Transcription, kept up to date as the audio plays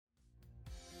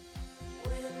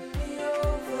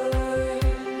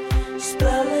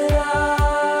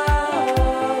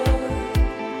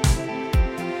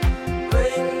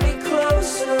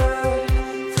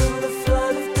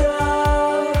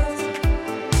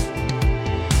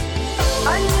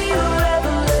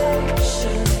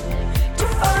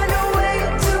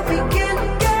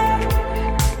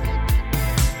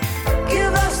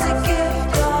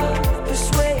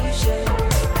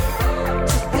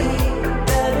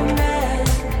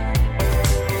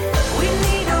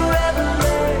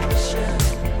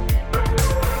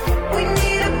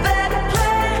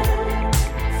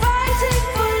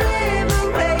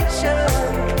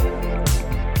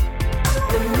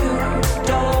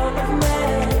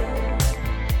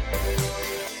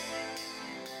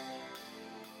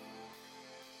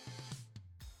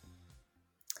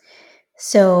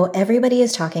So, everybody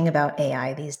is talking about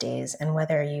AI these days, and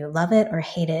whether you love it or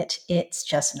hate it, it's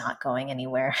just not going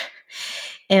anywhere.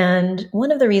 And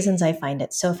one of the reasons I find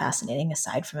it so fascinating,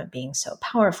 aside from it being so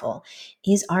powerful,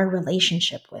 is our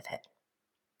relationship with it.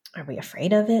 Are we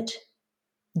afraid of it?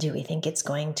 Do we think it's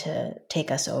going to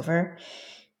take us over?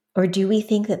 Or do we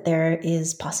think that there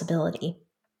is possibility,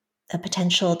 a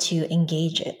potential to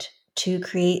engage it, to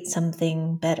create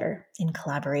something better in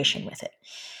collaboration with it?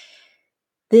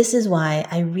 This is why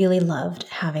I really loved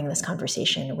having this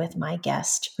conversation with my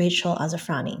guest, Rachel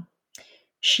Azafrani.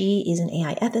 She is an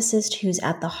AI ethicist who's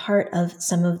at the heart of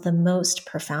some of the most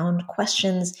profound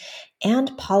questions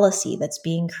and policy that's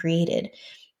being created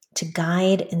to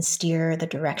guide and steer the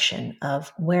direction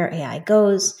of where AI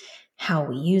goes, how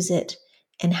we use it,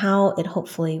 and how it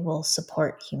hopefully will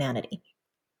support humanity.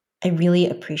 I really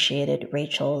appreciated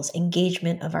Rachel's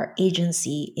engagement of our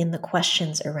agency in the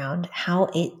questions around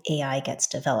how AI gets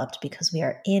developed, because we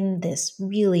are in this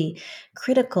really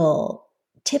critical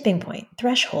tipping point,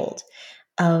 threshold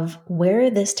of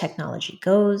where this technology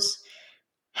goes,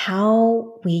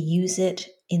 how we use it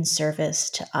in service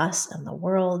to us and the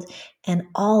world. And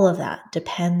all of that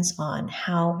depends on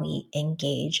how we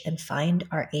engage and find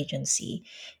our agency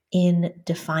in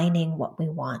defining what we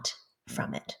want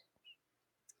from it.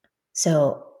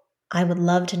 So I would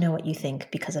love to know what you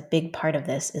think, because a big part of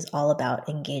this is all about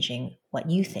engaging what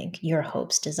you think, your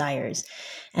hopes, desires,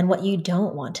 and what you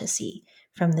don't want to see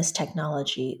from this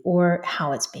technology or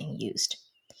how it's being used.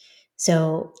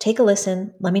 So take a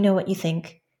listen, let me know what you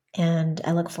think, and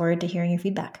I look forward to hearing your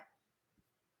feedback.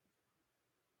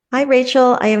 Hi,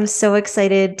 Rachel. I am so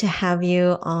excited to have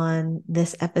you on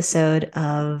this episode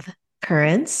of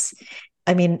Currents.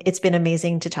 I mean, it's been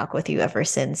amazing to talk with you ever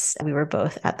since we were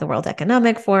both at the World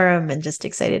Economic Forum, and just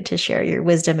excited to share your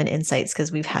wisdom and insights,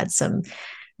 because we've had some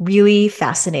really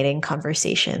fascinating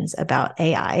conversations about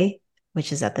AI,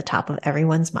 which is at the top of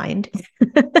everyone's mind.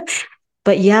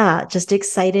 But yeah, just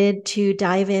excited to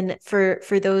dive in. For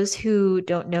those who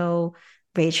don't know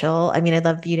Rachel, I mean, I'd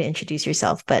love you to introduce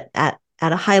yourself, but at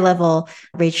a high level,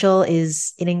 Rachel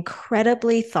is an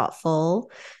incredibly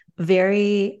thoughtful,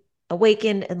 very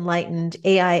awakened, enlightened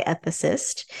AI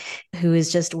ethicist who is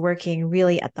just working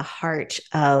really at the heart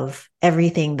of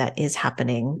everything that is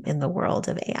happening in the world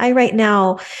of AI right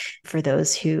now. For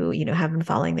those who, have been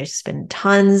following, there's been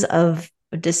tons of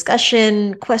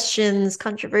discussion, questions,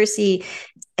 controversy,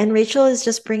 and Rachel is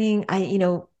just bringing,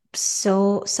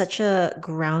 such a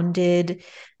grounded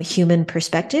human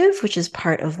perspective, which is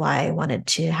part of why I wanted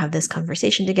to have this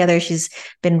conversation together. She's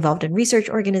been involved in research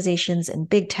organizations and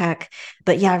big tech.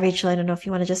 But yeah, Rachel, I don't know if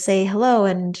you want to just say hello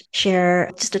and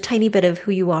share just a tiny bit of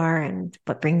who you are and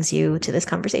what brings you to this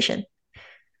conversation.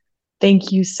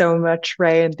 Thank you so much,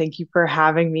 Ray, and thank you for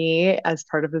having me as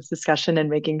part of this discussion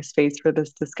and making space for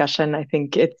this discussion. I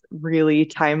think it's really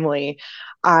timely.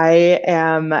 I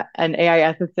am an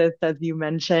AI ethicist, as you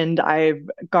mentioned. I've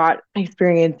got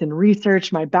experience in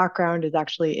research. My background is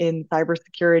actually in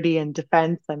cybersecurity and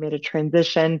defense. I made a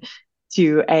transition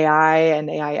to AI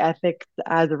and AI ethics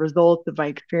as a result of my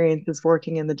experiences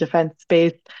working in the defense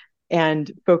space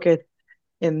and focus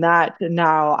in that.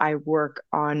 Now I work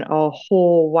on a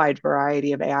whole wide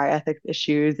variety of AI ethics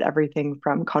issues, everything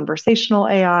from conversational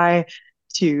AI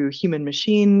to human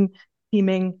machine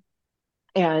teaming.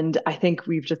 And I think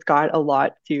we just got a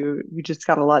lot to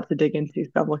dig into.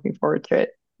 So I'm looking forward to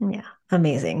it. Yeah,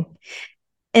 amazing.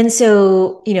 And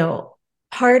so,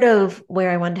 part of where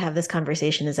I wanted to have this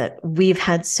conversation is that we've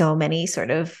had so many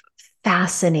sort of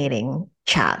fascinating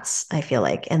chats, I feel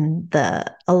like, and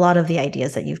a lot of the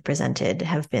ideas that you've presented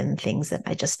have been things that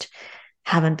I just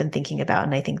haven't been thinking about.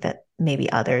 And I think that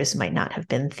maybe others might not have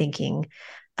been thinking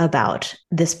about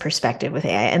this perspective with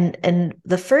AI. And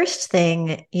the first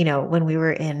thing, when we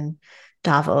were in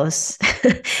Davos,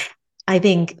 I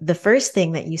think the first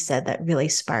thing that you said that really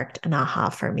sparked an aha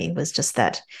for me was just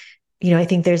that, I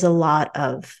think there's a lot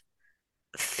of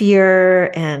fear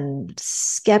and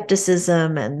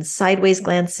skepticism and sideways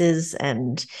glances,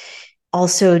 and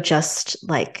also just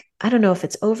like, I don't know if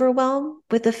it's overwhelmed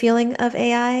with the feeling of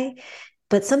AI,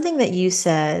 but something that you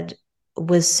said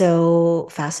was so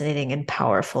fascinating and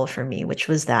powerful for me, which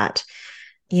was that,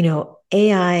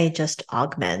 AI just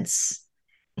augments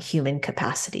human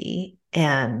capacity,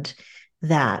 and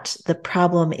that the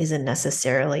problem isn't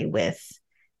necessarily with,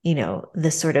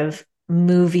 this sort of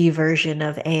movie version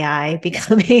of AI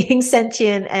becoming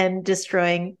sentient and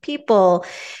destroying people,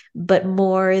 but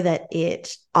more that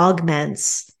it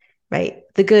augments, right,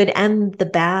 the good and the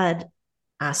bad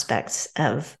aspects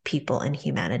of people and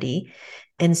humanity.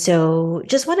 And so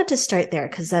just wanted to start there,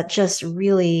 because that just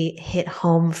really hit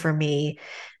home for me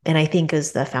And I think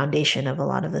is the foundation of a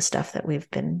lot of the stuff that we've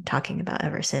been talking about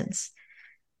ever since.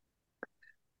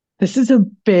 This is a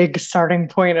big starting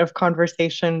point of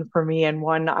conversation for me, and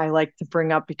one I like to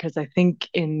bring up because I think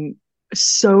in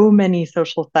so many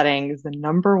social settings, the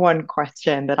number one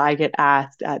question that I get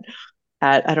asked at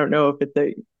I don't know if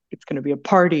it's going to be a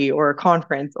party or a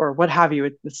conference or what have you,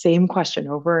 it's the same question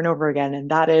over and over again, and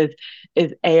that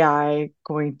is AI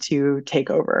going to take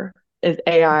over? Is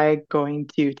AI going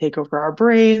to take over our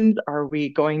brains? Are we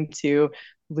going to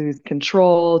lose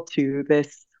control to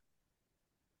this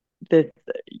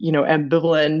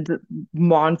ambivalent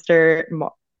monster,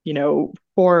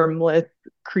 formless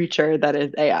creature that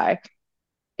is AI?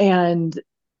 And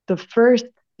the first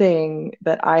thing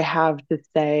that I have to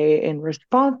say in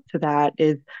response to that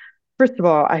is, first of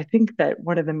all, I think that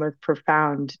one of the most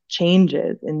profound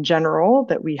changes in general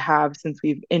that we have since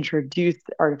we've introduced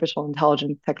artificial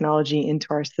intelligence technology into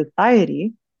our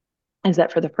society is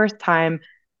that for the first time,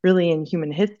 really in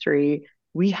human history,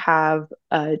 we have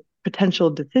a potential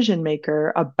decision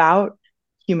maker about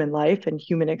human life and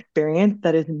human experience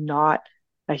that is not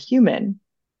a human.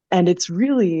 And it's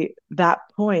really that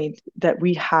point that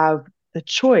we have the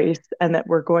choice and that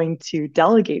we're going to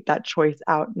delegate that choice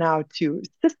out now to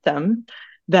systems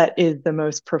that is the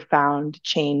most profound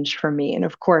change for me. And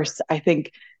of course, I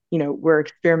think, we're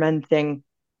experimenting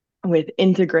with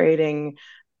integrating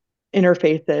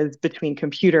interfaces between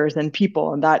computers and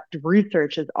people, and that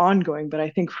research is ongoing. But I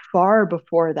think far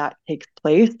before that takes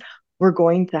place, we're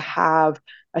going to have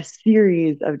a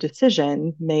series of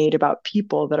decisions made about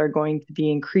people that are going to be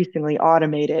increasingly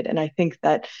automated. And I think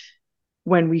that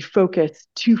when we focus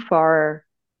too far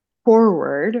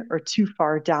forward or too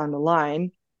far down the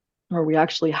line, where we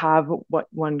actually have what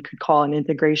one could call an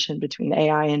integration between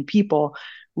AI and people,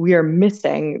 we are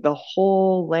missing the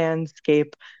whole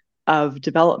landscape of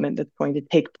development that's going to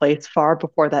take place far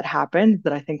before that happens,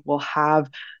 that I think will have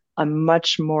a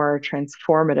much more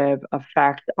transformative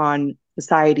effect on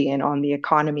society and on the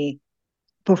economy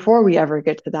before we ever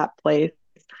get to that place.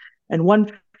 And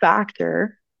one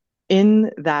factor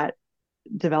in that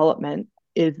development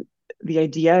is the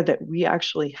idea that we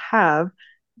actually have,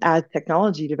 as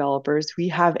technology developers, we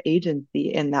have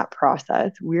agency in that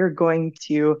process. We're going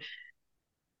to,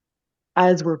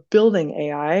 as we're building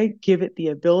AI, give it the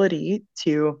ability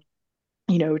to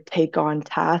take on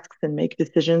tasks and make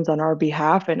decisions on our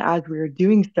behalf. And as we are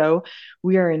doing so,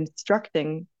 we are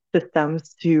instructing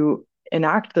systems to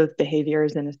enact those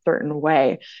behaviors in a certain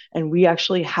way. And we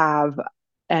actually have,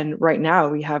 and right now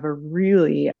we have a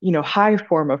really, high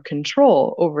form of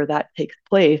control over that takes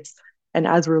place. And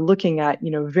as we're looking at,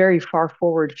 very far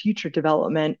forward future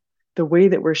development, the way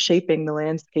that we're shaping the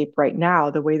landscape right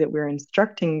now, the way that we're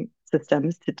instructing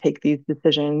systems to take these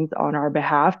decisions on our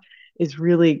behalf is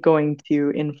really going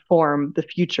to inform the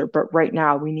future. But right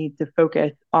now, we need to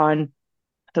focus on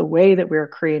the way that we're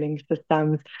creating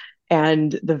systems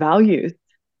and the values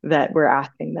that we're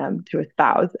asking them to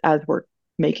espouse as we're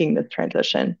making this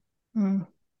transition. Mm,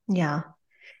 yeah.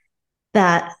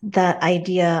 That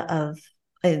idea of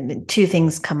two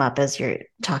things come up as you're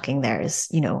talking there is,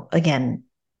 again,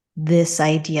 this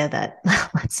idea that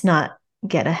let's not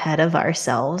get ahead of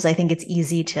ourselves. I think it's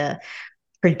easy to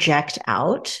project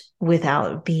out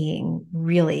without being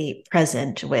really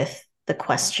present with the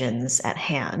questions at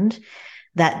hand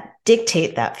that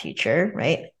dictate that future,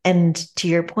 right? And to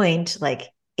your point, like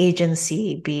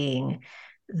agency being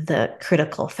the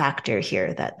critical factor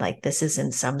here, that like this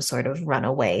isn't some sort of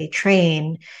runaway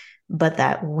train, but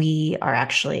that we are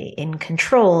actually in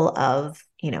control of,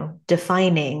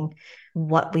 defining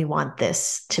what we want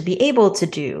this to be able to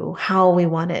do, how we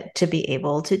want it to be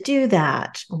able to do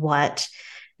that, what,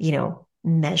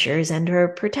 measures and or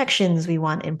protections we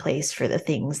want in place for the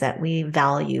things that we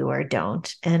value or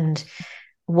don't. And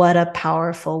what a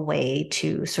powerful way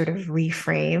to sort of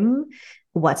reframe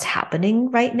what's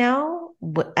happening right now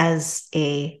as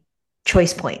a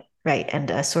choice point, right?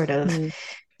 And a sort of Mm.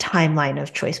 timeline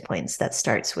of choice points that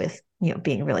starts with,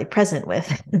 being really present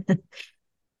with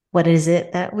what is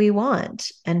it that we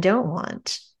want and don't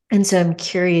want. And so I'm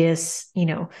curious,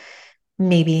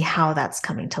 maybe how that's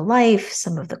coming to life,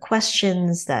 some of the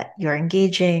questions that you're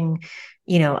engaging.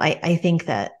 I think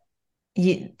that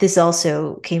this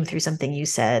also came through something you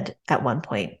said at one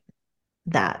point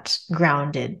that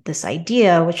grounded this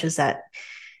idea, which was that,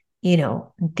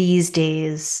 these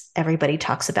days everybody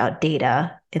talks about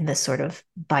data in this sort of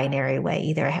binary way.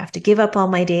 Either I have to give up all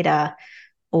my data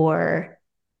or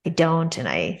I don't, and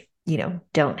I,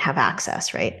 don't have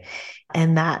access, right?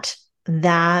 And that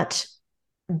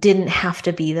didn't have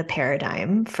to be the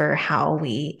paradigm for how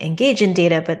we engage in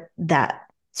data, but that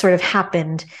sort of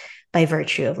happened by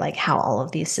virtue of like how all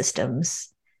of these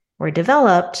systems were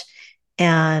developed.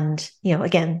 And,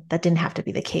 again, that didn't have to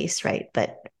be the case, right?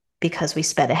 But because we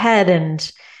sped ahead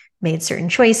and made certain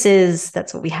choices,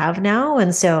 that's what we have now.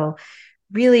 And so,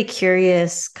 really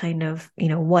curious kind of,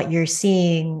 what you're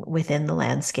seeing within the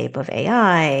landscape of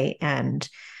AI and,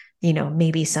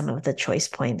 maybe some of the choice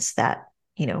points that,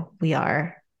 we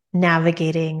are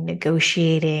navigating,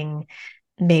 negotiating,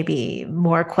 maybe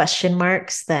more question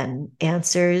marks than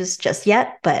answers just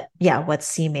yet. But yeah, what's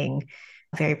seeming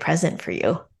very present for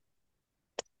you?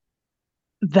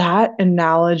 That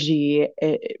analogy,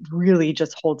 it really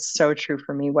just holds so true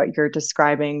for me, what you're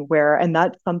describing, and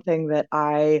that's something that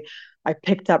I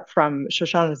picked up from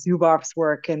Shoshana Zuboff's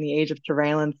work in The Age of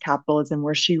Surveillance Capitalism,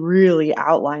 where she really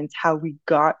outlines how we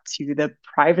got to the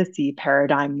privacy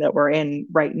paradigm that we're in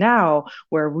right now,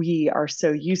 where we are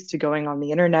so used to going on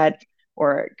the internet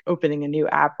or opening a new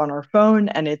app on our phone,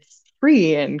 and it's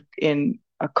free and in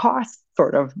a cost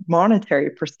sort of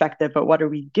monetary perspective, but what are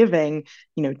we giving,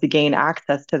 to gain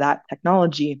access to that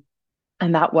technology?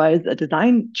 And that was a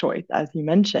design choice, as you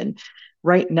mentioned.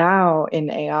 Right now in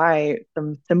AI,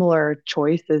 some similar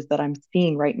choices that I'm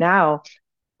seeing right now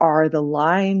are the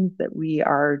lines that we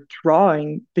are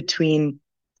drawing between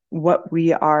what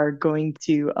we are going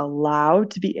to allow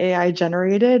to be AI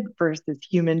generated versus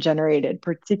human generated,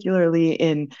 particularly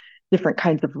in different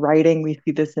kinds of writing. We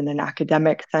see this in an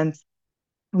academic sense.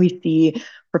 We see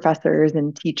professors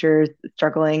and teachers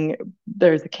struggling.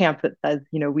 There's a camp that says,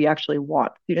 we actually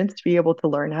want students to be able to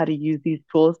learn how to use these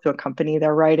tools to accompany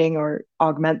their writing or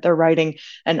augment their writing,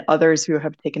 and others who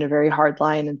have taken a very hard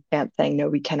line and stance saying, no,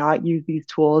 we cannot use these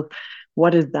tools.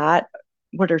 What is that?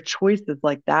 What are choices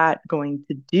like that going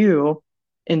to do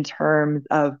in terms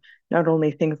of not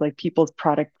only things like people's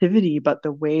productivity, but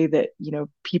the way that,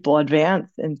 people advance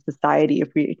in society? If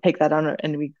we take that on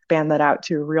and we expand that out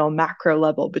to a real macro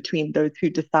level between those who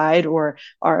decide or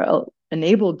are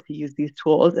enabled to use these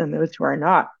tools and those who are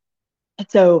not.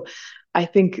 So I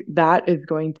think that is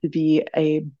going to be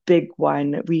a big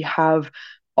one. We have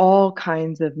all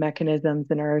kinds of mechanisms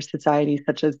in our society,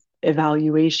 such as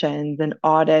evaluations and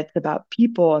audits about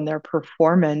people and their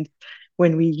performance.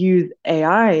 When we use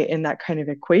AI in that kind of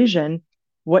equation,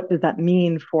 what does that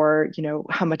mean for,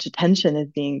 how much attention is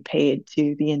being paid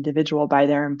to the individual by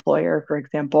their employer, for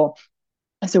example?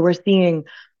 So we're seeing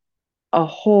a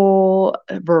whole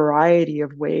variety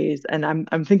of ways. And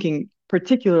I'm thinking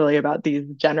particularly about these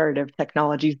generative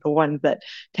technologies, the ones that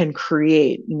can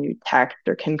create new text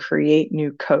or can create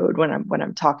new code when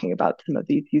I'm talking about some of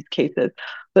these use cases.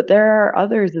 But there are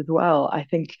others as well. I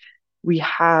think we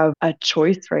have a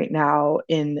choice right now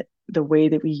in the way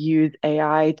that we use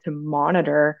AI to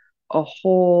monitor a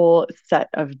whole set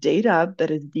of data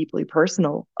that is deeply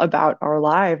personal about our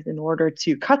lives in order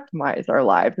to customize our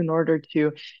lives, in order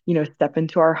to, step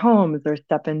into our homes or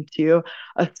step into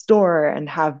a store and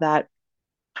have that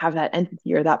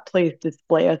entity or that place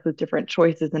display us with different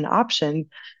choices and options.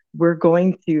 We're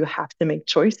going to have to make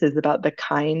choices about the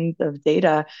kinds of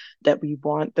data that we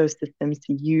want those systems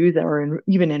to use or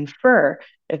even infer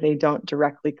if they don't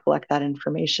directly collect that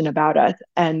information about us.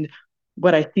 And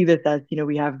what I see this as,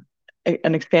 we have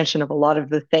an expansion of a lot of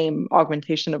the same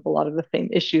augmentation of a lot of the same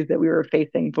issues that we were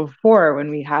facing before when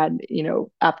we had,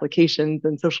 applications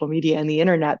and social media and the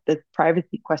internet, this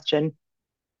privacy question.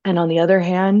 And on the other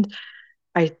hand,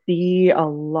 I see a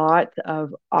lot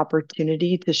of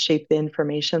opportunity to shape the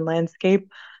information landscape.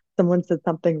 Someone said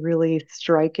something really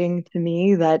striking to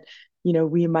me that,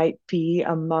 we might be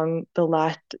among the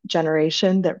last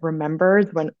generation that remembers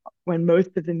when most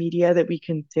of the media that we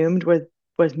consumed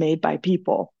was made by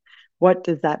people. What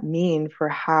does that mean for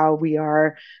how we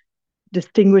are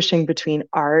distinguishing between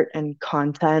art and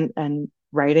content and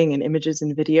writing and images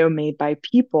and video made by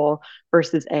people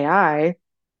versus AI?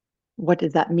 What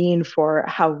does that mean for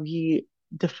how we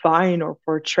define or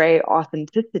portray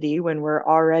authenticity when we're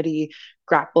already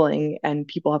grappling and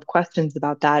people have questions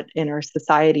about that in our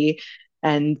society?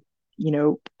 And, you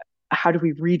know, how do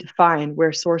we redefine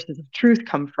where sources of truth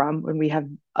come from when we have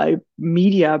a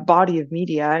body of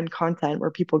media and content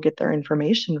where people get their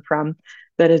information from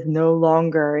that is no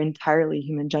longer entirely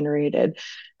human generated?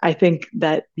 I think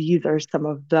that these are some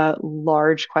of the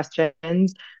large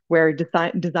questions where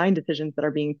design decisions that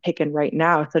are being taken right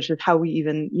now, such as how we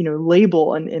even,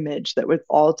 label an image that was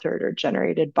altered or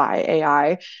generated by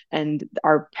AI, and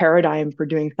our paradigm for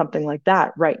doing something like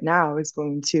that right now is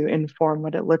going to inform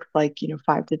what it looks like,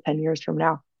 5 to 10 years from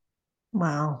now.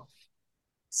 Wow.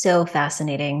 So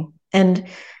fascinating. And,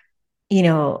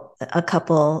 a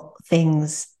couple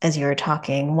things as you were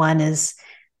talking. One is,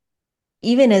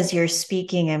 even as you're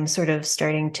speaking, I'm sort of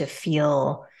starting to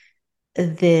feel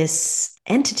this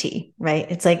entity, right?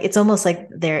 It's almost like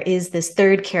there is this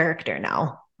third character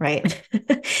now, right?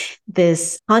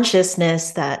 This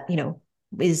consciousness that,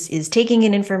 is taking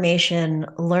in information,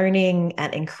 learning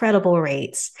at incredible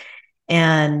rates,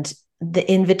 and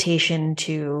the invitation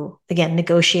to, again,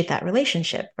 negotiate that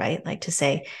relationship, right? Like to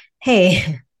say,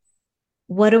 hey,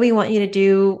 what do we want you to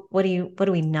do? What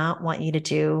do we not want you to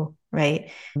do?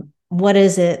 Right? What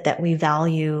is it that we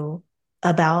value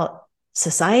about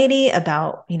society,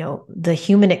 about, the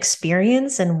human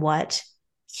experience, and what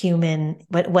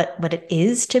it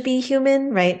is to be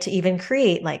human, right? To even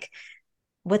create, like,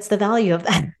 what's the value of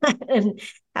that? And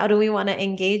how do we want to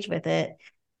engage with it?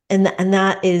 And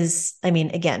that is, I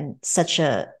mean, again, such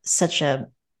a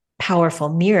powerful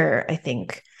mirror, I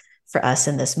think, for us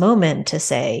in this moment to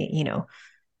say,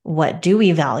 what do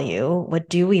we value? What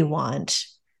do we want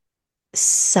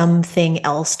something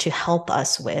else to help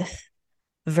us with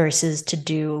versus to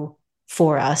do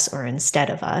for us or instead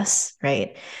of us,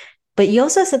 right? But you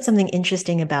also said something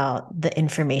interesting about the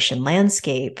information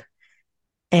landscape.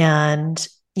 And,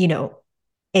 you know,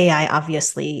 AI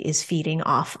obviously is feeding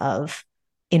off of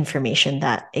information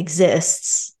that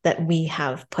exists that we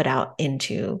have put out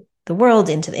into the world,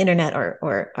 into the internet,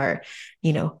 or are,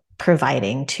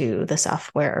 providing to the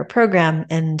software or program.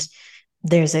 And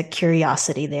there's a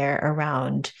curiosity there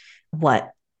around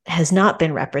what has not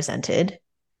been represented,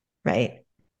 right?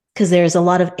 Because there's a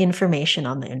lot of information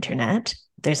on the internet.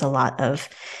 There's a lot of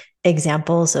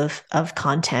examples of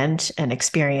content and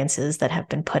experiences that have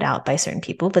been put out by certain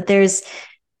people, but there's,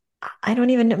 I don't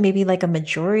even know, maybe like a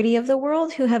majority of the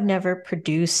world who have never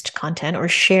produced content or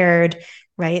shared,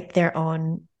 right, their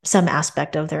own, some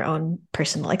aspect of their own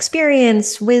personal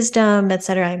experience, wisdom, et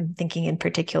cetera. I'm thinking in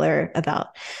particular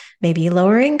about maybe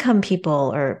lower income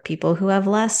people or people who have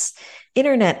less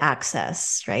internet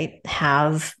access, right?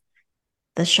 Have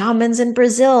the shamans in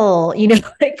Brazil,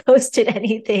 like posted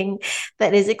anything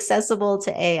that is accessible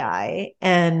to AI?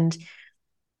 And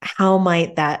how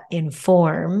might that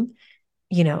inform,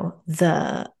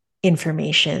 the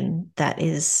information that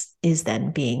is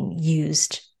then being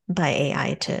used by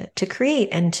AI to create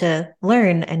and to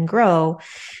learn and grow?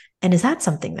 And is that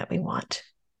something that we want?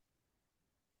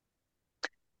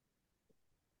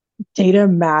 Data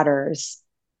matters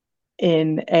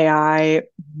in AI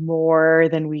more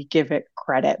than we give it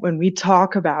credit. When we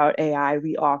talk about AI,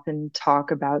 we often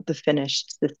talk about the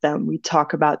finished system. We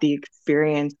talk about the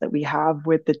experience that we have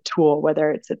with the tool, whether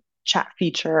it's a chat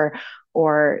feature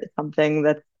or something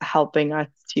that's helping us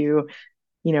to,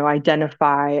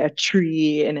 identify a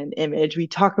tree in an image. We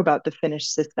talk about the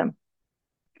finished system.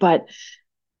 But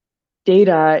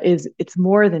data it's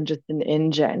more than just an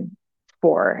engine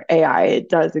for AI. It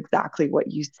does exactly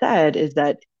what you said, is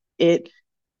that it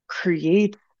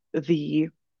creates the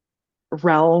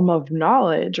realm of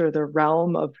knowledge or the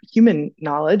realm of human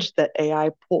knowledge that AI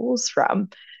pulls from.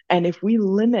 And if we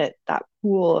limit that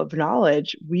pool of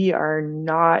knowledge, we are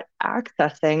not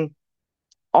accessing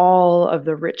all of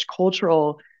the rich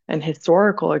cultural and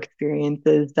historical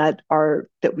experiences that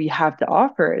we have to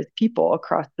offer as people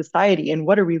across society. And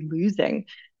what are we losing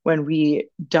when we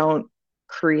don't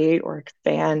create or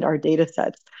expand our data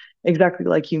sets? Exactly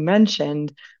like you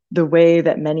mentioned, the way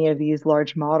that many of these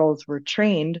large models were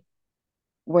trained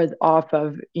was off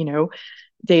of,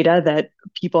 data that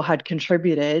people had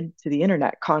contributed to the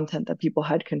internet, content that people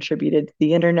had contributed to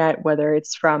the internet, whether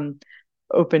it's from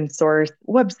open source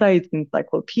websites,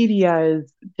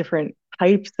 encyclopedias, different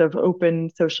types of open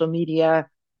social media.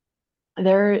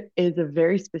 There is a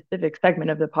very specific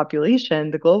segment of the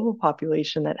population, the global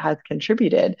population, that has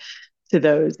contributed to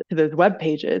those web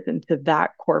pages and to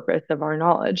that corpus of our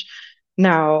knowledge.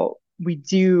 Now, we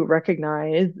do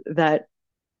recognize that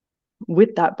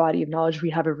with that body of knowledge, we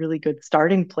have a really good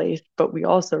starting place, but we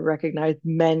also recognize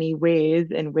many ways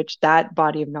in which that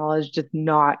body of knowledge does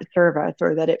not serve us,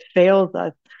 or that it fails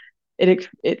us.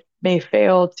 It may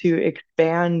fail to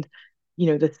expand,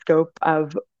 the scope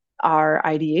of our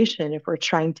ideation if we're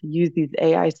trying to use these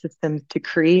AI systems to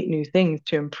create new things,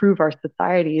 to improve our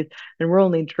societies, and we're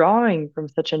only drawing from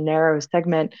such a narrow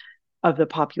segment of the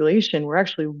population. We're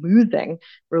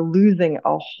losing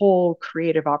a whole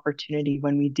creative opportunity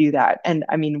when we do that. And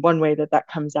I mean, one way that that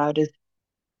comes out is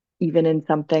even in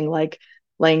something like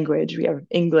language. We have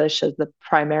English as the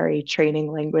primary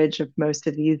training language of most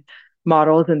of these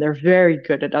models, and they're very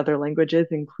good at other languages,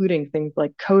 including things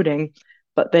like coding,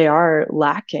 but they are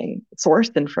lacking source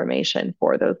information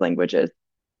for those languages.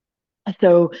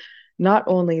 So not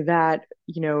only that,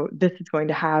 this is going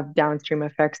to have downstream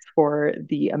effects for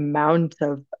the amount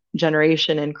of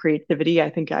generation and creativity. I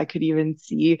think I could even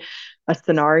see a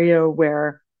scenario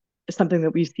where something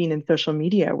that we've seen in social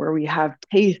media where we have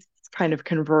tastes kind of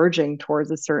converging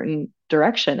towards a certain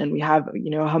direction, and we have,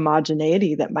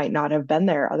 homogeneity that might not have been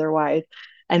there otherwise.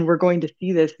 And we're going to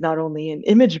see this not only in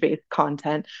image-based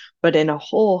content, but in a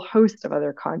whole host of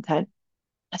other content.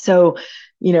 So,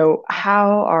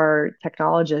 how are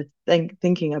technologists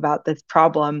thinking about this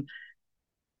problem?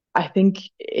 I think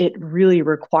it really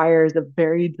requires a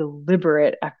very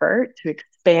deliberate effort to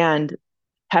expand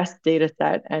test data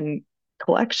set and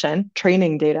collection,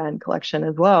 training data and collection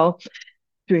as well,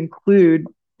 to include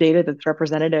data that's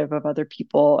representative of other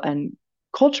people and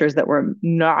cultures that were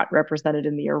not represented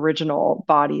in the original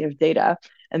body of data.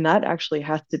 And that actually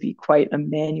has to be quite a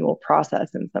manual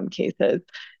process in some cases,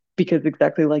 because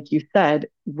exactly like you said,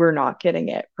 we're not getting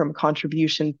it from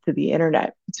contributions to the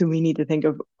internet. So we need to think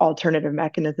of alternative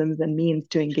mechanisms and means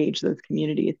to engage those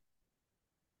communities.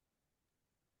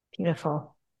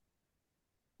 Beautiful.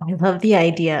 I love the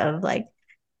idea of like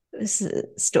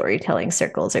storytelling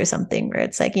circles or something where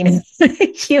it's like,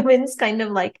 humans kind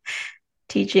of like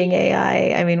teaching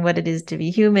AI, I mean, what it is to be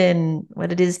human,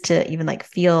 what it is to even like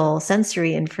feel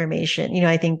sensory information.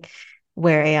 I think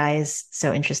where AI is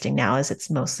so interesting now is it's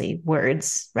mostly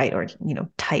words, right? Or,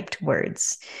 typed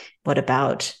words. What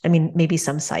about, I mean, maybe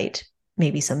some sight,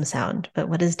 maybe some sound, but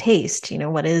what is taste?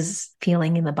 What is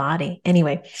feeling in the body?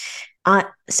 Anyway,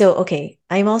 okay,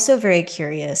 I'm also very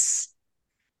curious.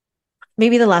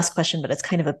 Maybe the last question, but it's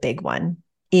kind of a big one,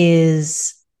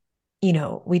 is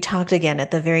we talked again at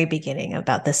the very beginning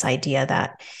about this idea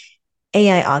that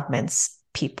AI augments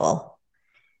people.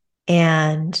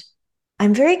 And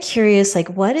I'm very curious, like,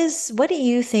 what do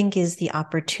you think is the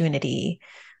opportunity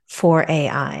for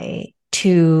AI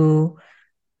to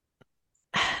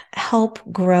help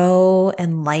grow,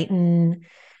 enlighten,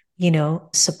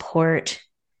 support?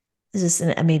 This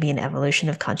is maybe an evolution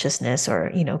of consciousness,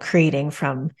 or, creating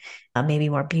from a maybe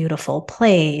more beautiful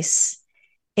place.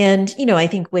 And, I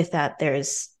think with that,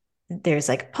 there's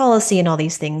like policy and all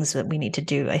these things that we need to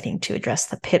do, I think, to address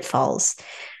the pitfalls.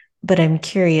 But I'm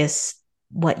curious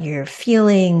what you're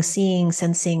feeling, seeing,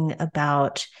 sensing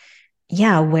about,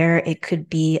 yeah, where it could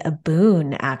be a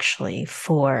boon actually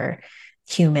for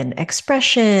human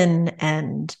expression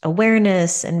and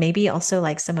awareness, and maybe also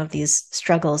like some of these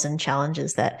struggles and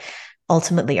challenges that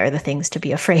ultimately are the things to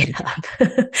be afraid of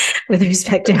with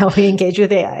respect to how we engage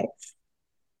with AI.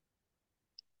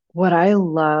 What I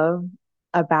love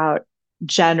about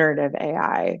generative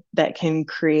AI that can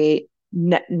create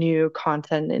net new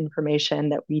content and information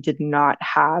that we did not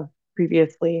have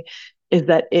previously is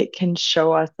that it can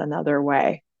show us another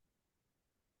way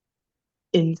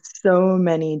in so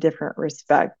many different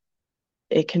respects.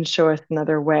 It can show us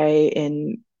another way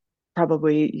in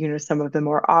probably, some of the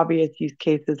more obvious use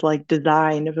cases like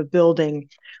design of a building,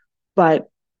 but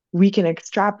we can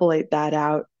extrapolate that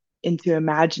out into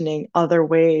imagining other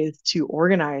ways to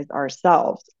organize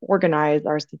ourselves, organize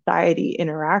our society,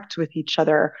 interact with each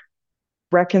other,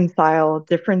 reconcile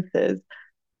differences.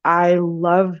 I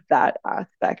love that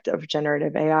aspect of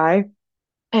generative AI.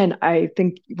 And I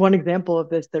think one example of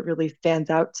this that really stands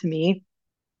out to me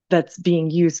that's being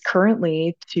used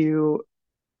currently to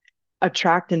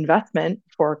attract investment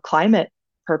for climate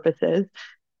purposes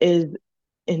is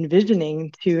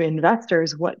envisioning to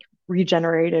investors what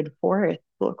regenerated forests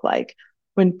look like.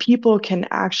 When people can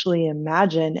actually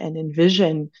imagine and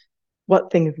envision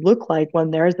what things look like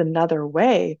when there's another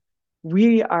way,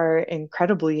 we are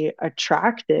incredibly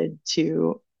attracted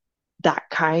to that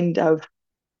kind of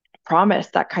promise,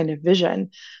 that kind of vision.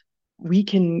 We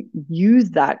can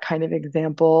use that kind of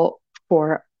example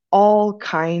for all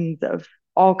kinds of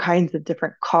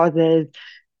different causes.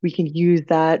 We can use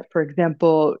that, for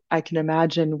example, I can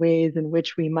imagine ways in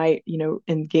which we might,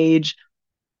 engage,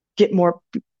 get more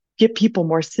get people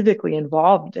more civically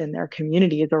involved in their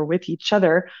communities or with each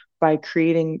other by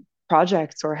creating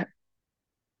projects or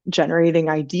generating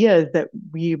ideas that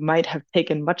we might have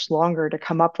taken much longer to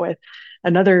come up with.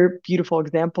 Another beautiful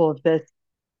example of this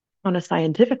on a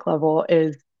scientific level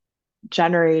is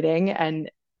generating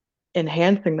and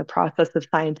enhancing the process of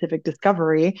scientific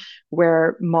discovery,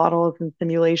 where models and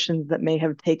simulations that may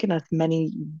have taken us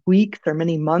many weeks or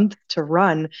many months to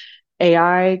run,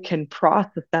 AI can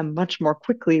process them much more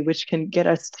quickly, which can get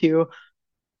us to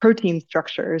protein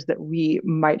structures that we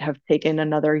might have taken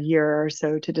another year or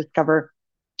so to discover,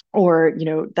 or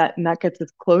that gets us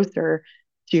closer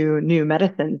to new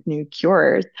medicines, new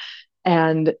cures.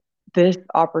 And this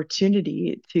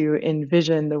opportunity to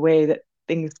envision the way that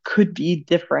things could be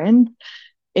different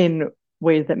in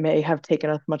ways that may have taken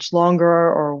us much longer,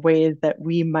 or ways that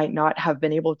we might not have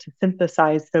been able to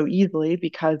synthesize so easily,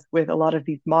 because with a lot of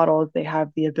these models, they have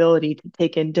the ability to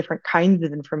take in different kinds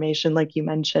of information, like you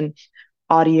mentioned,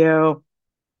 audio,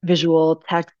 visual,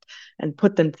 text, and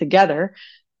put them together.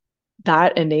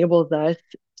 That enables us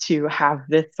to have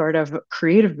this sort of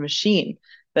creative machine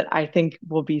that I think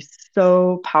will be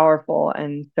so powerful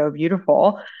and so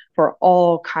beautiful for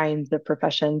all kinds of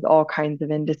professions, all kinds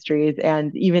of industries,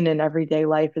 and even in everyday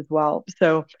life as well.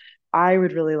 So I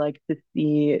would really like to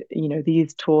see,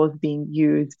 these tools being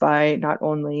used by not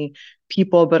only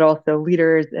people, but also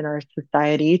leaders in our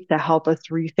society to help us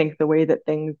rethink the way that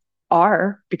things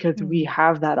are, because we Mm.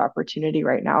 have that opportunity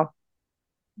right now.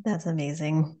 That's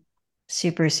amazing.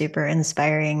 Super, super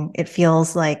inspiring. It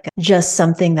feels like just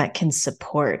something that can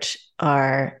support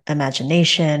our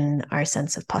imagination, our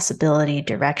sense of possibility,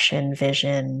 direction,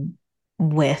 vision,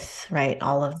 with, right,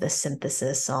 all of this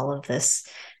synthesis, all of this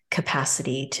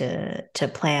capacity to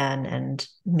plan and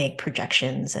make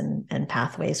projections and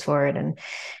pathways forward. And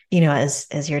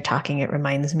as you're talking, it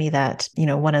reminds me that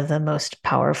one of the most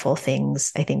powerful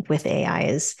things I think with AI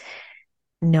is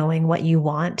knowing what you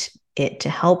want it to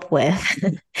help with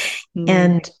Mm.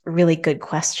 and really good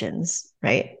questions,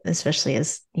 right? Especially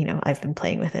as, I've been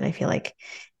playing with it. I feel like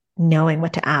knowing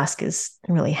what to ask is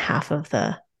really half of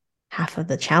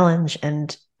the challenge,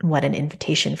 and what an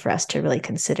invitation for us to really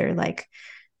consider, like,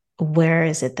 where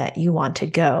is it that you want to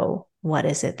go? What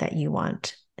is it that you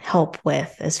want help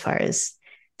with, as far as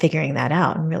figuring that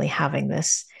out, and really having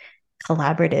this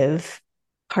collaborative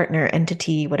partner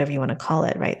entity, whatever you want to call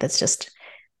it, right? That's just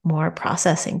more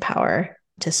processing power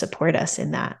to support us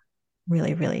in that.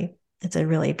 Really, really, it's a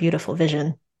really beautiful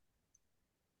vision.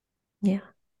 Yeah.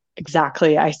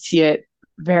 Exactly. I see it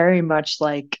very much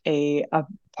like a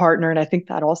partner. And I think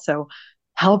that also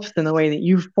helps in the way that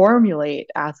you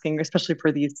formulate asking, especially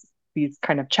for these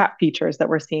kind of chat features that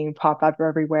we're seeing pop up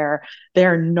everywhere.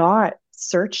 They're not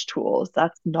search tools.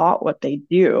 That's not what they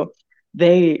do.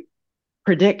 They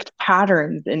predict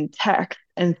patterns in text.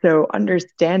 And so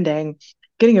understanding,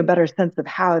 getting a better sense of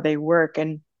how they work,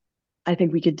 and I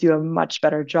think we could do a much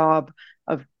better job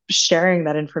of sharing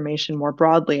that information more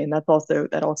broadly. And that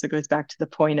also goes back to the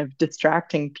point of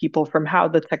distracting people from how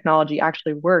the technology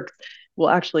actually works, will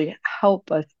actually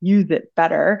help us use it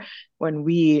better when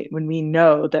we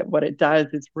know that what it does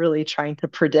is really trying to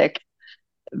predict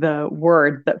the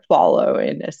words that follow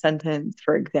in a sentence,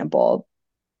 for example,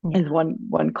 is Yeah.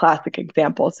 one classic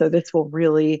example. So this will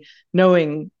really,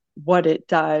 knowing what it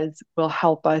does will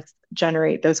help us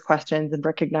generate those questions, and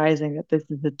recognizing that this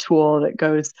is a tool that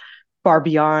goes far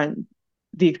beyond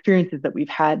the experiences that we've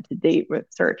had to date with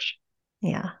search.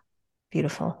 Yeah.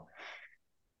 Beautiful.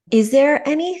 Is there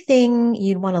anything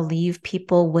you'd want to leave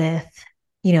people with,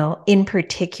 in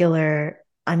particular?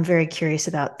 I'm very curious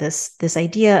about this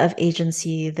idea of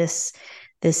agency, this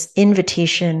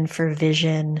invitation for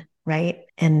vision, right?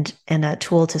 And a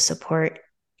tool to support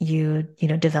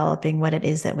developing what it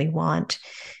is that we want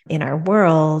in our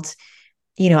world.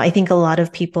 I think a lot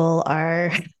of people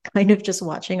are kind of just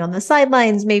watching on the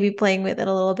sidelines, maybe playing with it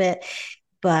a little bit.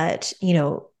 But,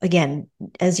 again,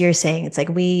 as you're saying, it's like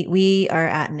we are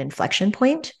at an inflection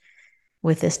point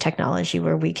with this technology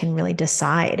where we can really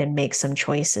decide and make some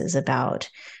choices about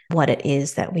what it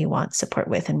is that we want support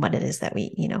with, and what it is that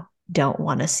we, don't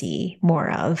want to see more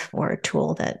of, or a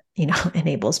tool that,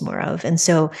 enables more of. And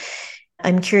so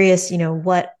I'm curious,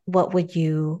 what would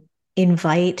you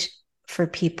invite for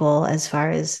people as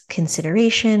far as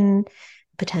consideration,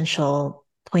 potential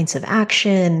points of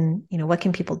action? What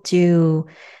can people do,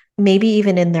 maybe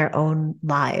even in their own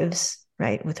lives,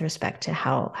 right, with respect to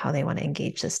how they want to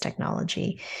engage this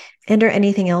technology, and or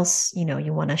anything else,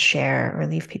 you want to share or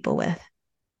leave people with?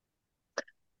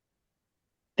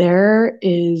 There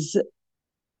is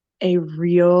a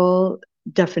real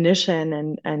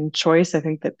definition and choice, I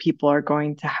think, that people are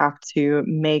going to have to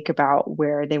make about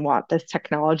where they want this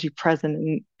technology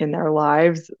present in their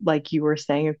lives, like you were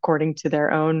saying, according to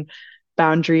their own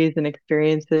boundaries and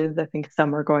experiences. I think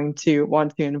some are going to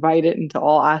want to invite it into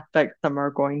all aspects, some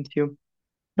are going to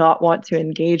not want to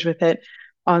engage with it.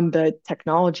 On the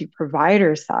technology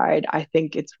provider side, I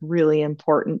think it's really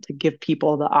important to give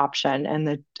people the option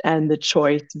and the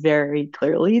choice very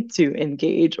clearly to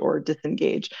engage or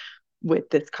disengage with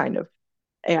this kind of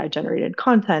AI generated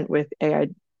content, with AI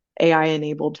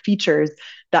enabled features.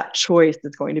 That choice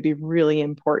is going to be really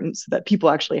important, so that people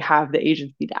actually have the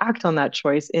agency to act on that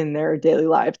choice in their daily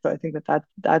lives. So I think that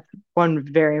that's one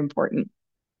very important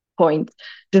point,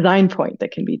 design point,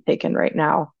 that can be taken right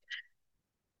now.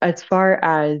 As far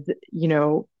as,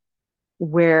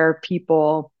 where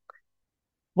people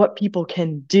what people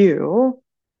can do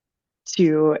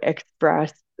to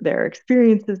express their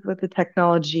experiences with the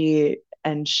technology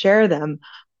and share them,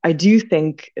 I do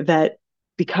think that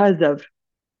because of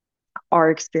our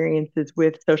experiences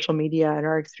with social media and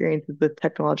our experiences with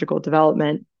technological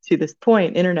development to this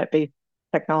point, internet based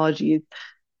technologies,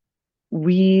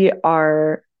 we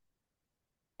are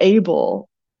able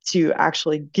to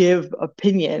actually give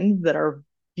opinions that are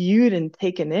viewed and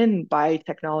taken in by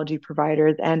technology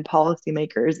providers and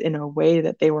policymakers in a way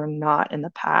that they were not in the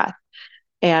past.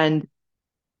 And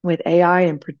with AI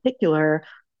in particular,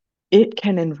 it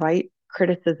can invite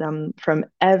criticism from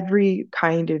every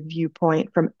kind of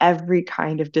viewpoint, from every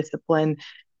kind of discipline.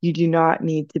 You do not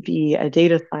need to be a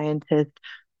data scientist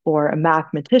or a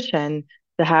mathematician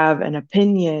to have an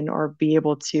opinion or be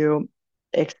able to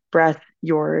express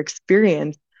your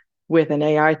experience with an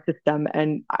AI system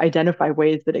and identify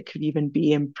ways that it could even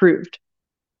be improved.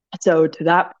 So, to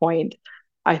that point,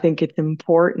 I think it's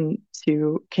important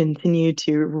to continue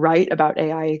to write about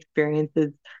AI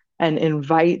experiences and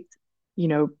invite, you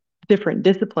know, different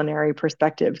disciplinary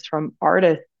perspectives from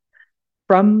artists,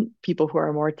 from people who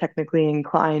are more technically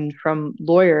inclined, from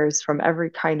lawyers, from every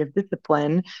kind of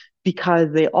discipline,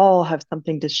 because they all have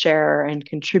something to share and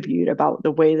contribute about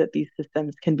the way that these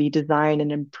systems can be designed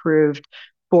and improved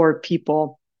for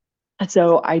people.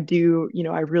 So I do,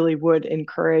 I really would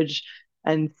encourage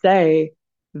and say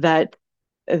that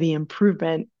the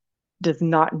improvement does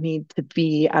not need to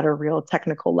be at a real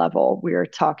technical level. We are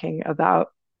talking about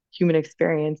human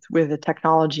experience with a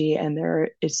technology, and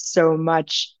there is so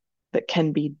much that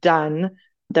can be done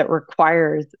that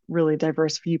requires really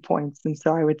diverse viewpoints. And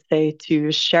so I would say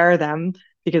to share them,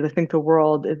 because I think the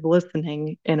world is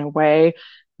listening in a way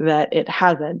that it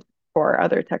hasn't for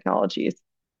other technologies.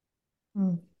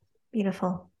 Mm,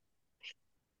 beautiful.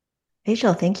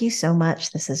 Rachel, thank you so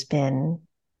much. This has been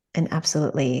an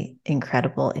absolutely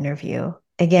incredible interview.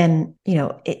 Again,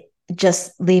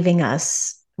 just leaving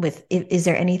us with, is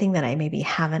there anything that I maybe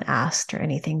haven't asked or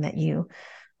anything that you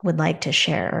would like to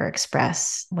share or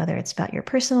express, whether it's about your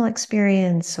personal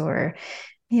experience or,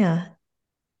 yeah.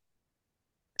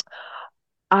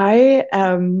 I'm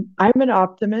an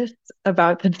optimist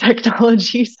about the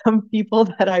technology. Some people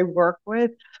that I work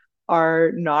with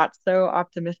are not so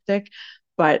optimistic,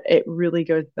 but it really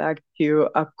goes back to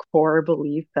a core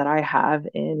belief that I have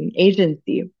in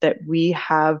agency, that we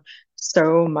have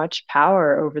so much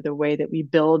power over the way that we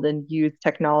build and use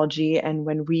technology. And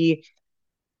when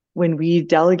we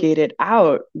delegate it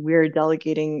out, we're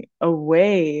delegating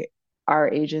away our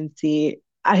agency.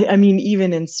 I mean,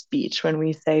 even in speech, when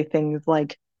we say things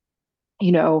like,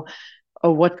 you know,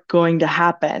 oh, what's going to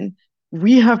happen?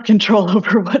 We have control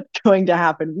over what's going to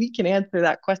happen. We can answer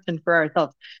that question for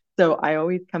ourselves. So I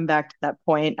always come back to that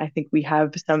point. I think we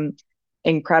have some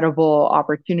incredible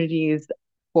opportunities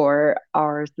for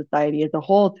our society as a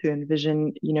whole to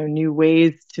envision, new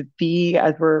ways to be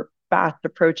as we're fast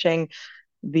approaching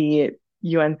the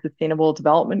UN Sustainable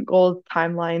Development Goals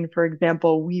timeline, for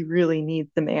example. We really need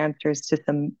some answers to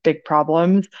some big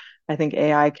problems. I think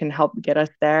AI can help get us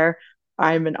there.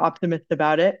 I'm an optimist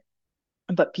about it,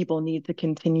 but people need to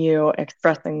continue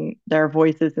expressing their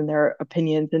voices and their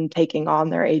opinions and taking on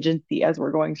their agency as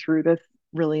we're going through this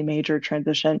really major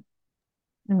transition.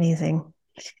 Amazing.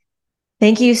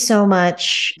 Thank you so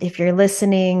much. If you're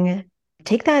listening,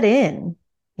 take that in.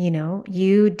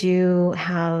 You do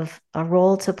have a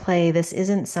role to play. This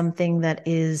isn't something that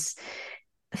is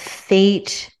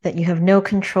fate that you have no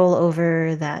control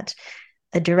over, that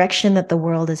a direction that the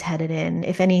world is headed in.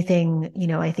 If anything,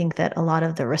 I think that a lot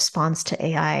of the response to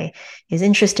AI is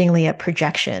interestingly a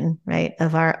projection, right,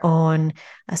 of our own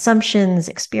assumptions,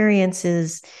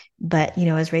 experiences. But,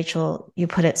 as Rachel, you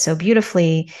put it so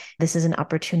beautifully, this is an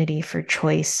opportunity for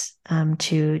choice,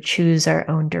 to choose our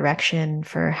own direction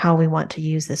for how we want to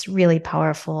use this really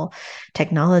powerful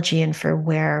technology and for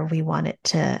where we want it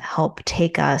to help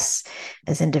take us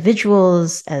as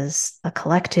individuals, as a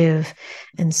collective.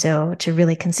 And so to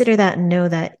really consider that and know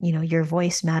that, your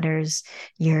voice matters,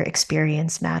 your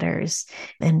experience matters,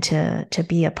 and to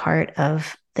be a part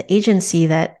of the agency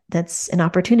that's an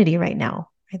opportunity right now,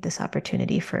 right? This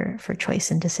opportunity for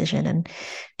choice and decision and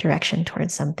direction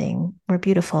towards something more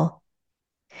beautiful.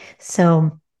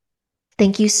 So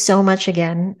thank you so much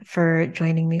again for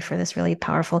joining me for this really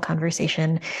powerful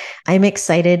conversation. I'm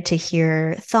excited to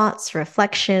hear thoughts,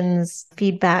 reflections,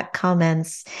 feedback,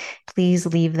 comments. Please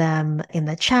leave them in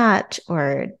the chat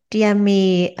or DM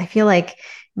me. I feel like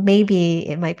maybe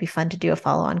it might be fun to do a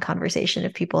follow-on conversation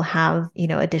if people have,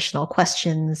 additional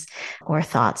questions or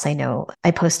thoughts. I know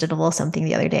I posted a little something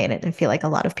the other day and I feel like a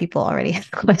lot of people already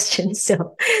have questions.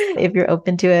 So if you're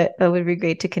open to it, it would be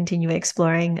great to continue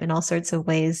exploring in all sorts of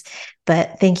ways.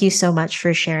 But thank you so much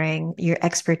for sharing your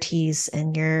expertise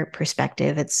and your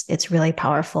perspective. It's really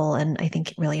powerful and I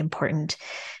think really important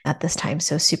at this time.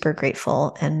 So super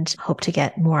grateful and hope to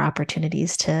get more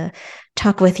opportunities to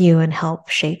talk with you and help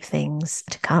shape things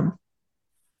to come.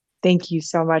 Thank you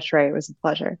so much, Ray. It was a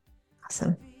pleasure.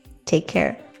 Awesome. Take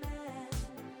care.